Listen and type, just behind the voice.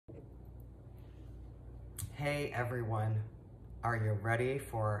Hey everyone, are you ready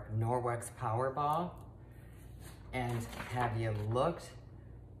for Norwex Powerball? And have you looked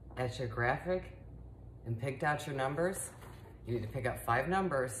at your graphic and picked out your numbers? You need to pick out 5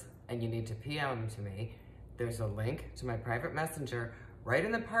 numbers and you need to PM them to me. There's a link to my private messenger right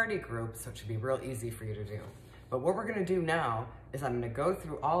in the party group, so it should be real easy for you to do. But what we're gonna do now is I'm gonna go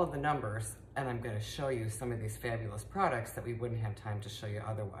through all of the numbers and I'm gonna show you some of these fabulous products that we wouldn't have time to show you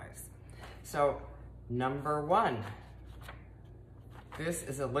otherwise. So, number 1. This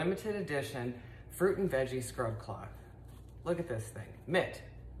is a limited edition fruit and veggie scrub cloth. Look at this thing, mitt,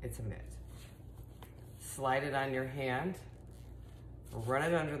 it's a mitt. Slide it on your hand, run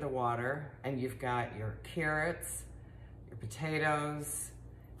it under the water, and you've got your carrots, your potatoes,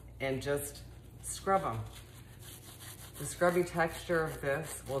 and just scrub them. The scrubby texture of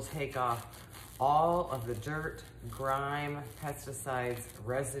this will take off all of the dirt, grime, pesticides,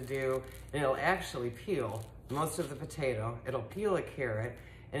 residue, and it'll actually peel most of the potato, it'll peel a carrot,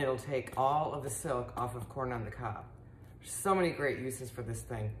 and it'll take all of the silk off of corn on the cob. There's so many great uses for this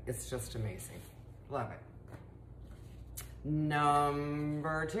thing. It's just amazing. Love it.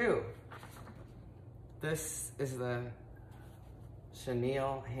 Number 2. This is the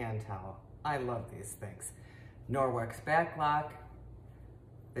chenille hand towel. I love these things. Norwex backlock.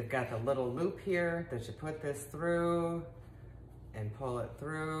 They've got the little loop here that you put this through and pull it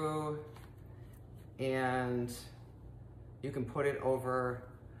through, and you can put it over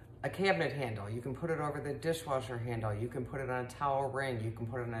a cabinet handle. You can put it over the dishwasher handle. You can put it on a towel ring. You can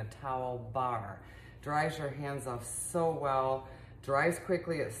put it on a towel bar. Dries your hands off so well, dries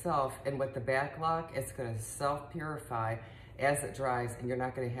quickly itself, and with the backlock, it's gonna self-purify as it dries, and you're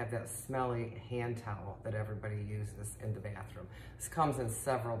not gonna have that smelly hand towel that everybody uses in the bathroom. This comes in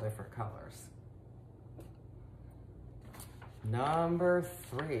several different colors. Number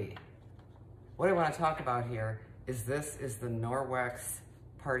 3. What I wanna talk about here is this is the Norwex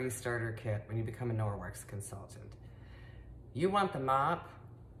Party Starter Kit when you become a Norwex consultant. You want the mop,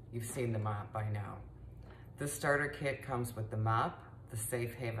 you've seen the mop by now. This starter kit comes with the mop, the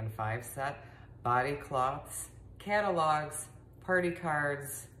Safe Haven 5 set, body cloths, catalogs, party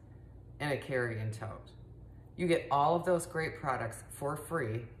cards, and a carry-in tote. You get all of those great products for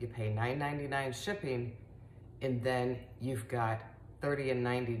free. You pay $9.99 shipping, and then you've got 30 and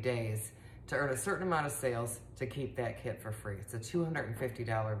 90 days to earn a certain amount of sales to keep that kit for free. It's a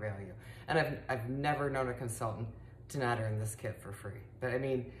 $250 value. And I've never known a consultant to not earn this kit for free. But I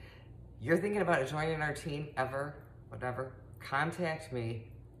mean, you're thinking about joining our team ever, whatever, contact me,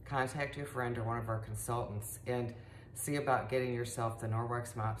 contact your friend or one of our consultants, and see about getting yourself the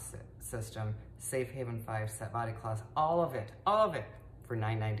Norwex mop system, Safe Haven 5 set body cloths, all of it for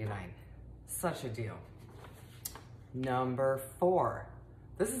 $9.99. Such a deal. Number 4.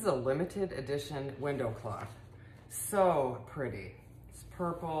 This is a limited edition window cloth. So pretty. It's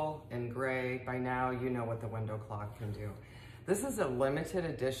purple and gray. By now, you know what the window cloth can do. This is a limited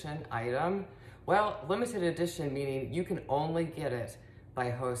edition item. Well, limited edition meaning you can only get it by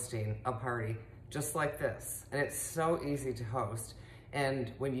hosting a party just like this. And it's so easy to host.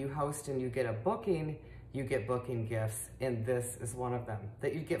 And when you host and you get a booking, you get booking gifts. And this is one of them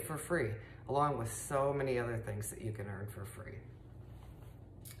that you get for free, along with so many other things that you can earn for free.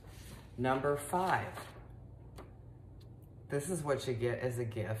 Number 5. This is what you get as a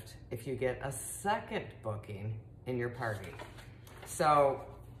gift if you get a second booking in your party. So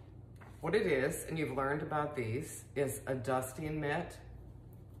what it is, and you've learned about these, is a dusting mitt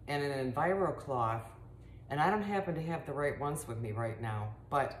and an Enviro cloth. And I don't happen to have the right ones with me right now,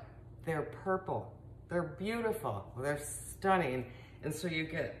 but they're purple. They're beautiful. They're stunning. And so you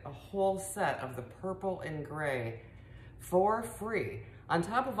get a whole set of the purple and gray for free, on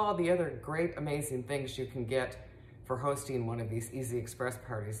top of all the other great, amazing things you can get for hosting one of these Easy Express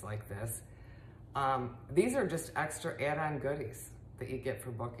parties like this. These are just extra add-on goodies that you get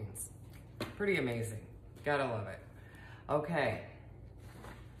for bookings. Pretty amazing. Gotta love it. Okay.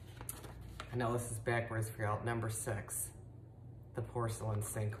 I know this is backwards for y'all. Number 6, the porcelain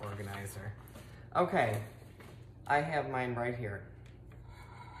sink organizer. Okay, I have mine right here.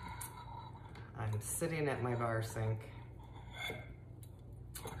 I'm sitting at my bar sink,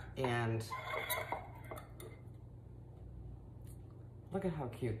 and look at how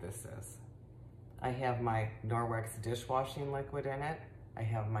cute this is. I have my Norwex dishwashing liquid in it. I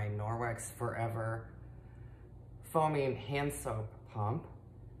have my Norwex Forever foaming hand soap pump.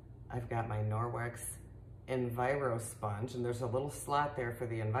 I've got my Norwex Enviro sponge, and there's a little slot there for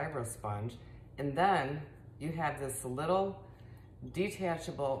the Enviro sponge. And then you have this little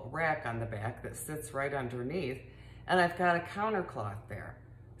detachable rack on the back that sits right underneath, and I've got a counter cloth there.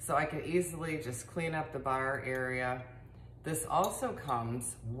 So I can easily just clean up the bar area. This also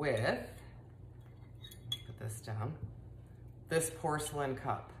comes with, put this down, this porcelain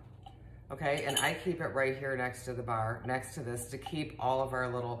cup. Okay, and I keep it right here next to the bar, next to this, to keep all of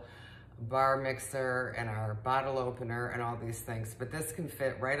our little bar mixer and our bottle opener and all these things. But this can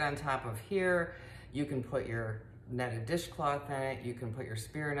fit right on top of here. You can put your netted dishcloth in it. You can put your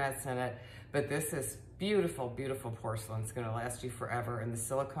spear nets in it. But this is beautiful, beautiful porcelain. It's gonna last you forever. And the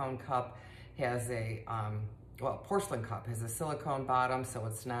silicone cup has a, porcelain cup has a silicone bottom, so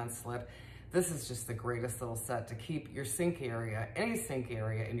it's non-slip. This is just the greatest little set to keep your sink area, any sink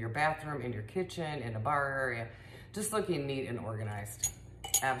area, in your bathroom, in your kitchen, in a bar area, just looking neat and organized.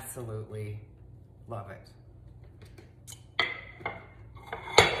 Absolutely love it.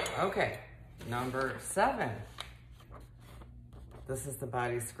 Okay, number 7. This is the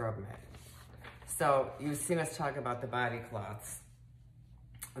body scrub mitt. So you've seen us talk about the body cloths.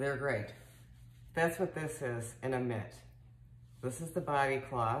 They're great. That's what this is in a mitt. This is the body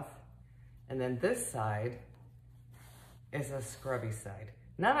cloth. And then this side is a scrubby side.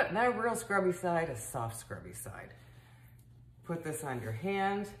 Not a real scrubby side, a soft scrubby side. Put this on your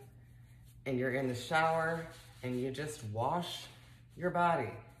hand and you're in the shower and you just wash your body.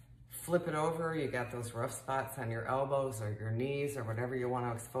 Flip it over, you got those rough spots on your elbows or your knees or whatever you want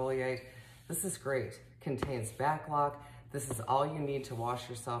to exfoliate. This is great. Contains backlock. This is all you need to wash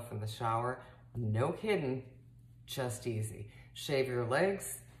yourself in the shower. No kidding, just easy. Shave your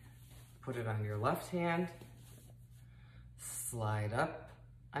legs. Put it on your left hand, slide up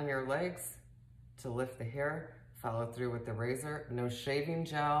on your legs to lift the hair, follow through with the razor. No shaving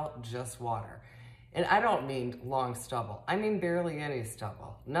gel, just water. And I don't mean long stubble. I mean barely any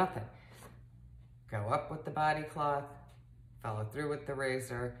stubble, nothing. Go up with the body cloth, follow through with the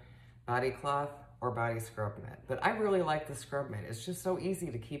razor, body cloth or body scrub mitt. But I really like the scrub mitt. It's just so easy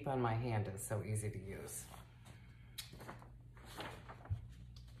to keep on my hand. It's so easy to use.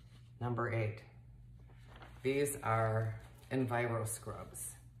 Number 8, these are Enviro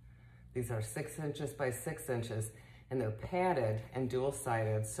scrubs. These are 6 inches by 6 inches, and they're padded and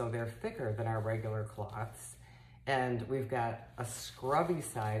dual-sided, so they're thicker than our regular cloths. And we've got a scrubby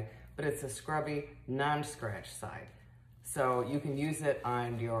side, but it's a scrubby non-scratch side. So you can use it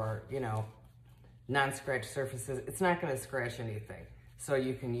on your, non-scratch surfaces. It's not gonna scratch anything. So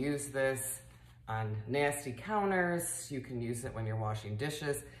you can use this on nasty counters. You can use it when you're washing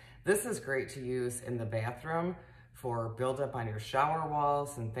dishes. This is great to use in the bathroom for buildup on your shower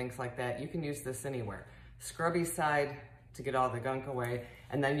walls and things like that. You can use this anywhere. Scrubby side to get all the gunk away,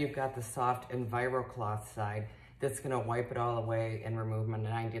 and then you've got the soft Enviro cloth side that's gonna wipe it all away and remove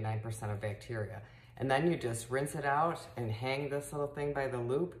 99% of bacteria. And then you just rinse it out and hang this little thing by the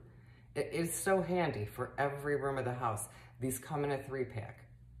loop. It is so handy for every room of the house. These come in a 3-pack.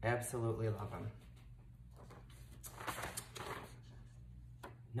 Absolutely love them.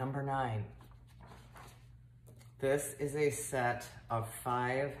 Number 9. This is a set of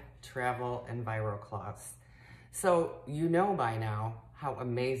 5 travel Enviro cloths. So you know by now how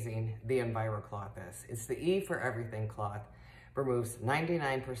amazing the Enviro cloth is. It's the E for everything cloth. Removes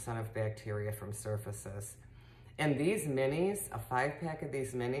 99% of bacteria from surfaces. And these minis, a 5-pack of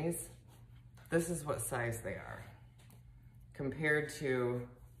these minis, this is what size they are compared to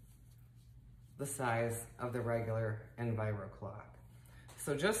the size of the regular Enviro cloth.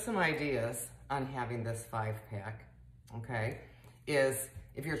 So just some ideas on having this 5-pack, okay, is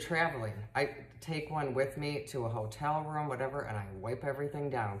if you're traveling, I take one with me to a hotel room, whatever, and I wipe everything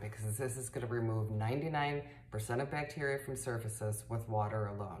down because this is gonna remove 99% of bacteria from surfaces with water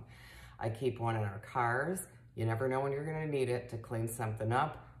alone. I keep one in our cars. You never know when you're gonna need it to clean something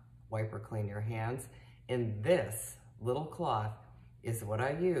up, wipe or clean your hands. And this little cloth is what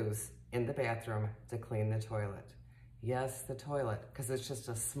I use in the bathroom to clean the toilet. Yes, the toilet, because it's just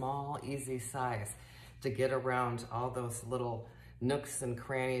a small, easy size to get around all those little nooks and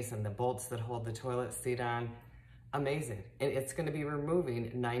crannies and the bolts that hold the toilet seat on. Amazing. And it's going to be removing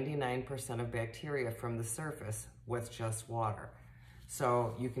 99% of bacteria from the surface with just water.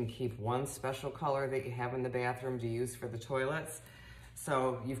 So you can keep one special color that you have in the bathroom to use for the toilets.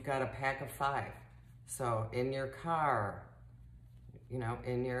 So you've got a pack of 5. So in your car,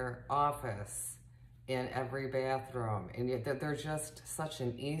 in your office, in every bathroom, and they're just such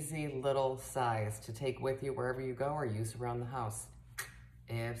an easy little size to take with you wherever you go or use around the house.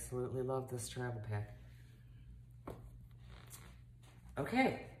 I absolutely love this travel pack.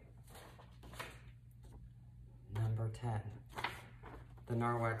 Okay, number 10, the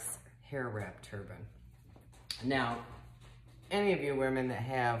Norwex hair wrap turban. Now, any of you women that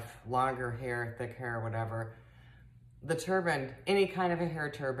have longer hair, thick hair, whatever, the turban, any kind of a hair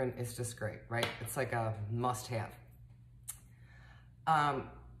turban is just great, right? It's like a must-have.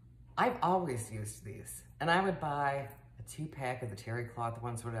 I've always used these, and I would buy a 2-pack of the terry cloth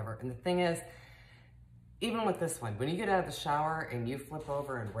ones, whatever. And the thing is, even with this one, when you get out of the shower and you flip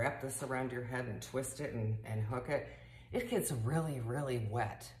over and wrap this around your head and twist it and hook it, it gets really, really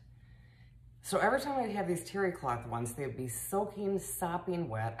wet. So every time I'd have these terry cloth ones, they'd be soaking, sopping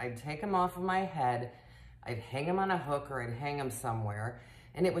wet. I'd take them off of my head, I'd hang them on a hook or I'd hang them somewhere,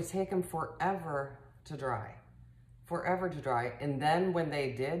 and it would take them forever to dry. Forever to dry. And then when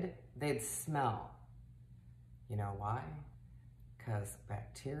they did, they'd smell. You know why? Because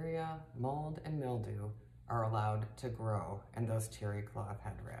bacteria, mold, and mildew are allowed to grow in those terry cloth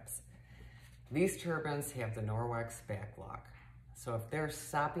head wraps. These turbans have the Norwex back lock. So if they're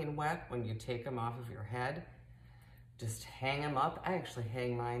sopping wet when you take them off of your head, just hang them up. I actually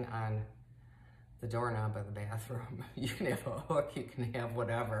hang mine on the doorknob of the bathroom. You can have a hook, you can have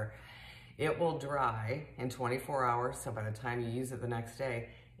whatever. It will dry in 24 hours, so by the time you use it the next day,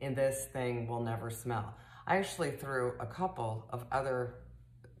 and this thing will never smell. I actually threw a couple of other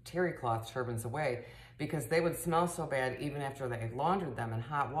terry cloth turbans away because they would smell so bad even after they laundered them in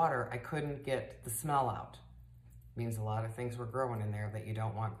hot water, I couldn't get the smell out. It means a lot of things were growing in there that you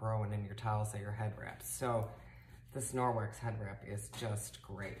don't want growing in your towels or your head wraps. So this Norwex head wrap is just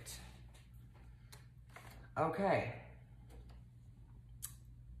great. Okay.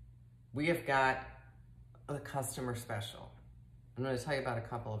 We have got a customer special. I'm going to tell you about a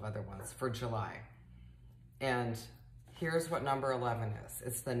couple of other ones for July. And here's what number 11 is.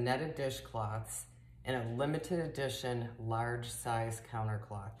 It's the netted dishcloths in a limited edition large size counter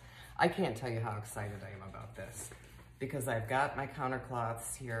cloth. I can't tell you how excited I am about this because I've got my counter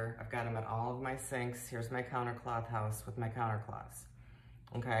cloths here. I've got them at all of my sinks. Here's my counter cloth house with my counter cloths.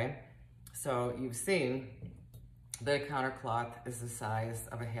 Okay, so you've seen the counter cloth is the size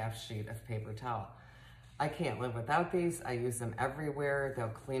of a half sheet of paper towel. I can't live without these. I use them everywhere. They'll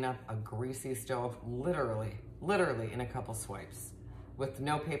clean up a greasy stove literally in a couple swipes. With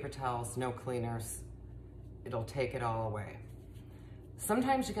no paper towels, no cleaners, it'll take it all away.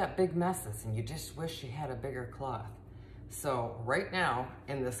 Sometimes you got big messes and you just wish you had a bigger cloth. So right now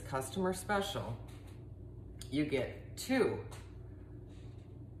in this customer special, you get 2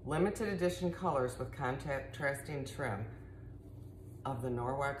 limited edition colors with contrasting trim of the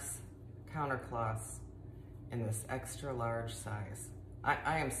Norwex counter cloths in this extra large size.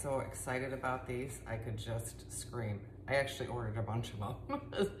 I am so excited about these, I could just scream. I actually ordered a bunch of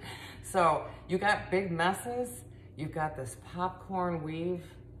them. So you got big messes, you've got this popcorn weave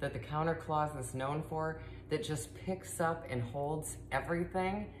that the counter cloth is known for that just picks up and holds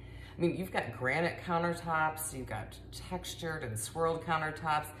everything. I mean, you've got granite countertops, you've got textured and swirled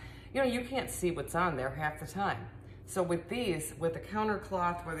countertops. You know, you can't see what's on there half the time. So with these, with the counter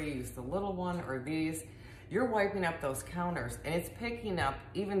cloth, whether you use the little one or these, you're wiping up those counters and it's picking up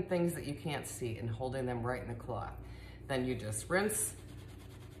even things that you can't see and holding them right in the cloth. Then you just rinse,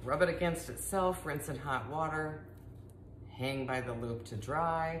 rub it against itself, rinse in hot water, hang by the loop to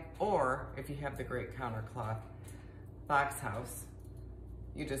dry, or if you have the great counter cloth box house,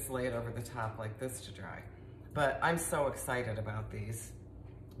 you just lay it over the top like this to dry. But I'm so excited about these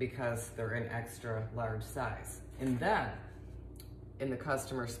because they're in extra large size. And then in the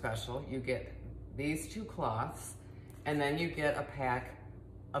customer special, you get these 2 cloths, and then you get a pack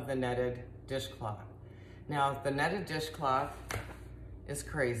of the netted dishcloth. Now, the netted dishcloth is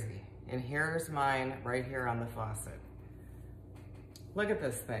crazy. And here's mine right here on the faucet. Look at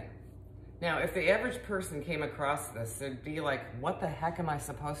this thing. Now, if the average person came across this, they'd be like, what the heck am I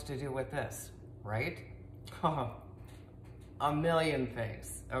supposed to do with this, right? Oh, a million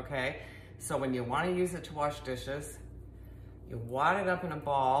things, okay? So when you want to use it to wash dishes, you wad it up in a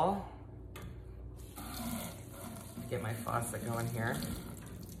ball. Get my faucet going here.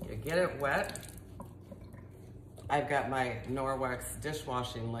 You get it wet. I've got my Norwex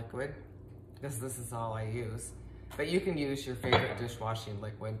dishwashing liquid because this is all I use. But you can use your favorite dishwashing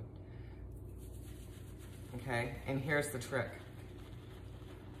liquid. Okay, and here's the trick.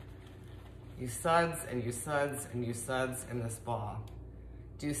 You suds and you suds and you suds in this ball.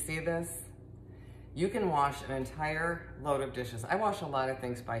 Do you see this? You can wash an entire load of dishes. I wash a lot of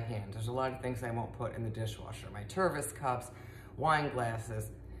things by hand. There's a lot of things I won't put in the dishwasher. My Tervis cups, wine glasses,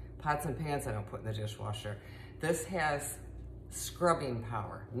 pots and pans I don't put in the dishwasher. This has scrubbing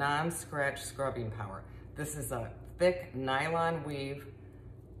power, non-scratch scrubbing power. This is a thick nylon weave.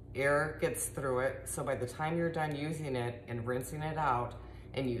 Air gets through it, so by the time you're done using it and rinsing it out,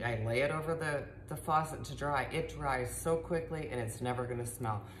 and I lay it over the faucet to dry, it dries so quickly and it's never gonna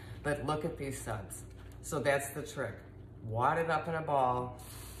smell. But look at these suds. So that's the trick. wad it up in a ball,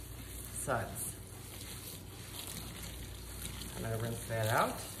 suds. I'm gonna rinse that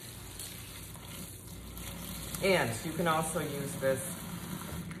out. And you can also use this,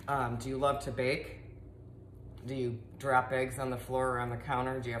 do you love to bake? Do you drop eggs on the floor or on the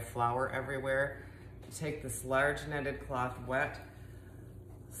counter? Do you have flour everywhere? Take this large netted cloth wet,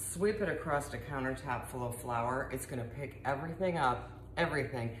 sweep it across a countertop full of flour. It's gonna pick everything up,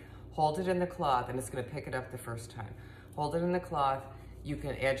 everything. Hold it in the cloth and it's gonna pick it up the first time. Hold it in the cloth. You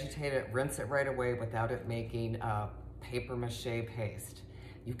can agitate it, rinse it right away without it making paper mache paste.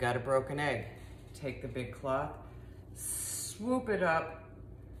 You've got a broken egg. Take the big cloth, swoop it up,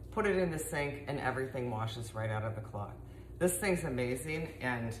 put it in the sink, and everything washes right out of the cloth. This thing's amazing,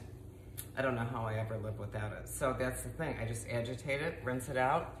 and I don't know how I ever live without it. So that's the thing. I just agitate it, rinse it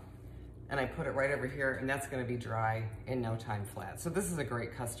out, and I put it right over here, and that's gonna be dry in no time flat. So this is a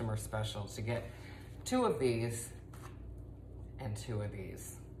great customer special to get 2 of these and 2 of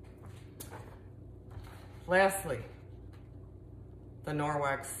these. Lastly, the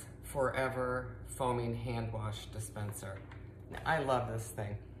Norwex Forever Foaming Hand Wash Dispenser. Now, I love this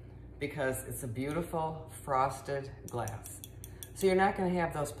thing because it's a beautiful frosted glass. So you're not gonna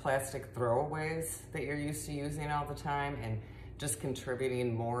have those plastic throwaways that you're used to using all the time and just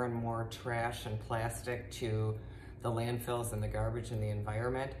contributing more and more trash and plastic to the landfills and the garbage in the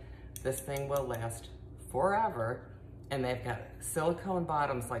environment. This thing will last forever, and they've got silicone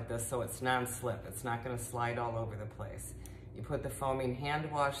bottoms like this so it's non-slip. It's not gonna slide all over the place. You put the foaming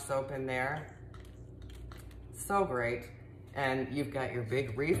hand wash soap in there. So great. And you've got your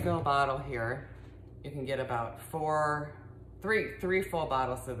big refill bottle here. You can get about three full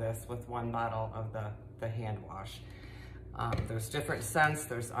bottles of this with 1 bottle of the hand wash. There's different scents,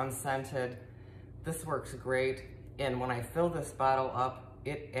 there's unscented. This works great. And when I fill this bottle up,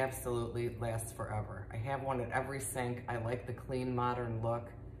 it absolutely lasts forever. I have one at every sink. I like the clean, modern look.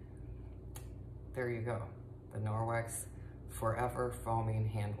 There you go, the Norwex Forever Foaming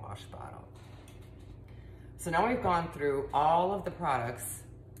Hand Wash Bottle. So now we've gone through all of the products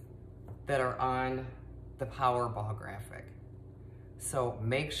that are on the Powerball graphic. So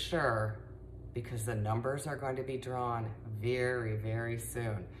make sure, because the numbers are going to be drawn very, very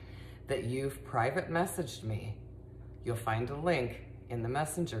soon, that you've private messaged me. You'll find a link in the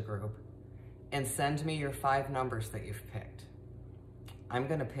messenger group and send me your 5 numbers that you've picked. I'm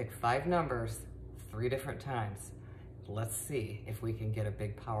gonna pick 5 numbers 3 different times. Let's see if we can get a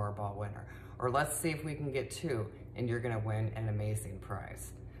big Powerball winner. Or let's see if we can get 2 and you're gonna win an amazing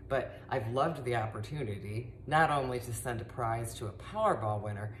prize. But I've loved the opportunity, not only to send a prize to a Powerball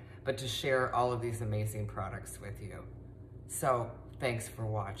winner, but to share all of these amazing products with you. So thanks for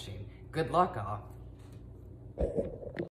watching. Good luck all.